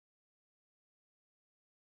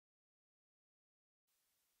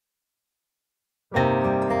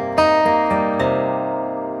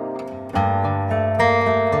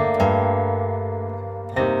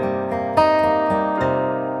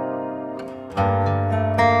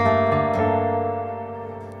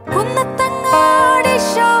കുന്നത്തങ്ങാടി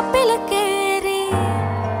ഷോപ്പിൽ കേറി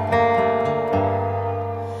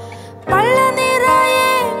പള്ള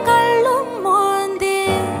നിറയെ കള്ളും മോന്തി.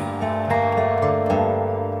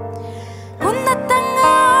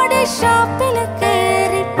 കുന്നത്തങ്ങാടി ഷോപ്പിൽ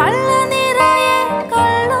കേറി പള്ള നിറയെ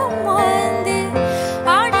കള്ളും മോന്തി.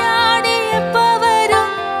 ആടാടി എപ്പോ വരും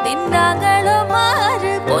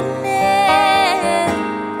നിന്നാങ്ങളുമാര് പൊന്നേ.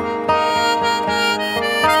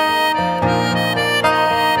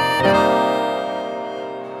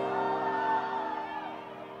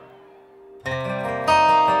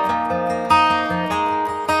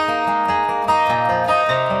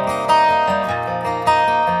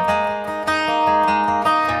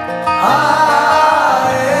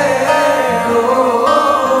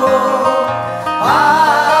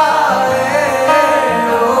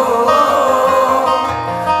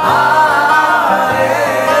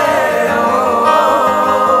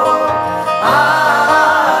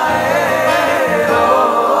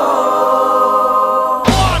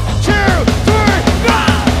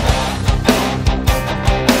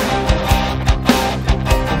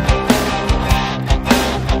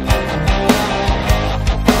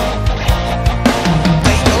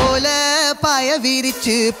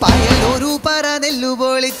 വിരിച്ച് പായലൊരു പറ നെല്ലു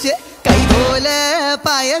പൊളിച്ച്. കൈതോല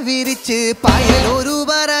പായ വിരിച്ച് പായലൊരു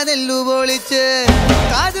പറ നെല്ലു പൊളിച്ച്.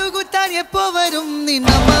 കാതുകുത്താൻ എപ്പോ വരും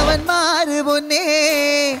നിന്നമ്മവന്മാര് പൊന്നേ.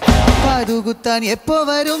 കാതുകുത്താൻ എപ്പോ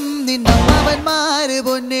വരും നിന്നമ്മവന്മാര്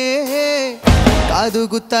പൊന്നേ.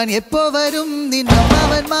 കാതുകുത്താൻ എപ്പോ വരും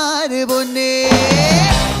നിന്നമ്മവന്മാര് പൊന്നേ.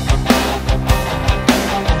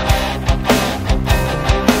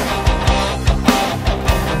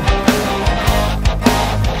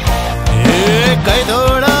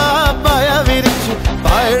 കൈതോള പായ വിരിച്ചു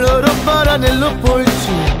പായലൊരു പറ നെല്ലു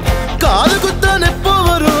പൊളിച്ചു. കാതുകുത്താൻ എപ്പോ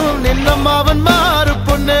വരും നിന്നമ്മാവന്മാര്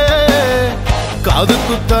പൊന്നേ.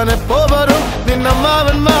 കാതുകുത്താൻ എപ്പോ വരും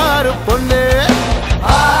നിന്നമ്മാവന്മാര് പൊന്നേ.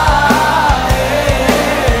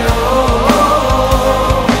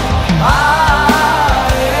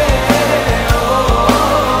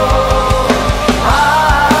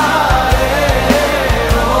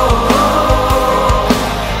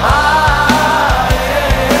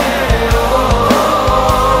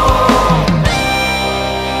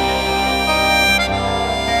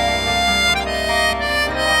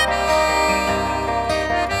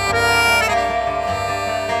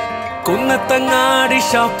 കുന്നത്തങ്ങാടി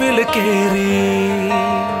ഷോപ്പിൽ കേറി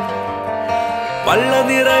പള്ള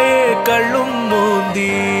നിറയെ കള്ളും മോന്തി.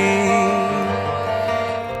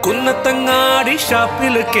 കുന്നത്തങ്ങാടി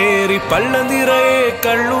ഷോപ്പിൽ കേറി പള്ള നിറയെ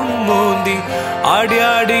കള്ളും മോന്തി. ആടി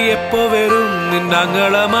ആടി എപ്പോ വരും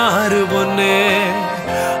നിന്നങ്ങളമാര് പൊന്നേ.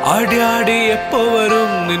 ആടി ആടി എപ്പോ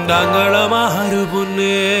വരും നിന്നങ്ങളമാര്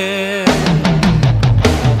പൊന്നേ.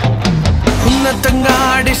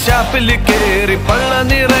 കുന്നത്തങ്ങാടി ഷാപ്പിൽ കേറി പള്ള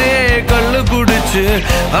നിറയെ കള്ളു കുടിച്ച്.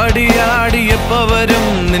 അടിയാടി എപ്പോ വരും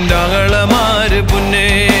നിന്നങ്ങളമാര് പൊന്നേ.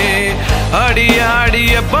 അടിയാടി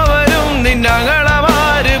എപ്പോ വരും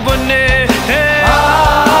നിന്നങ്ങളമാര് പൊന്നേ.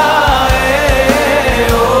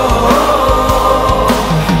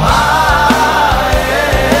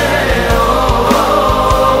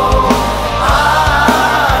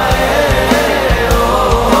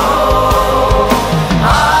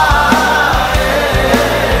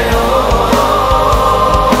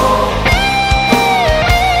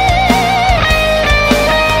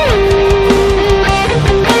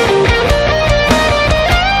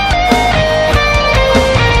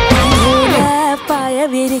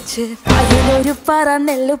 അതിലൊരു പറ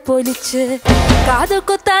നെല്ലു പൊലിച്ച്.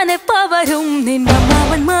 കാതുകുത്താനെപ്പോ വരും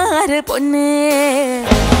നിന്നമ്മാവന്മാര് പൊന്നേ.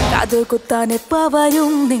 കാതുകുത്താനെപ്പോ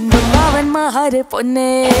വരും നിന്നമ്മാവന്മാര്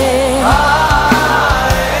പൊന്നേ.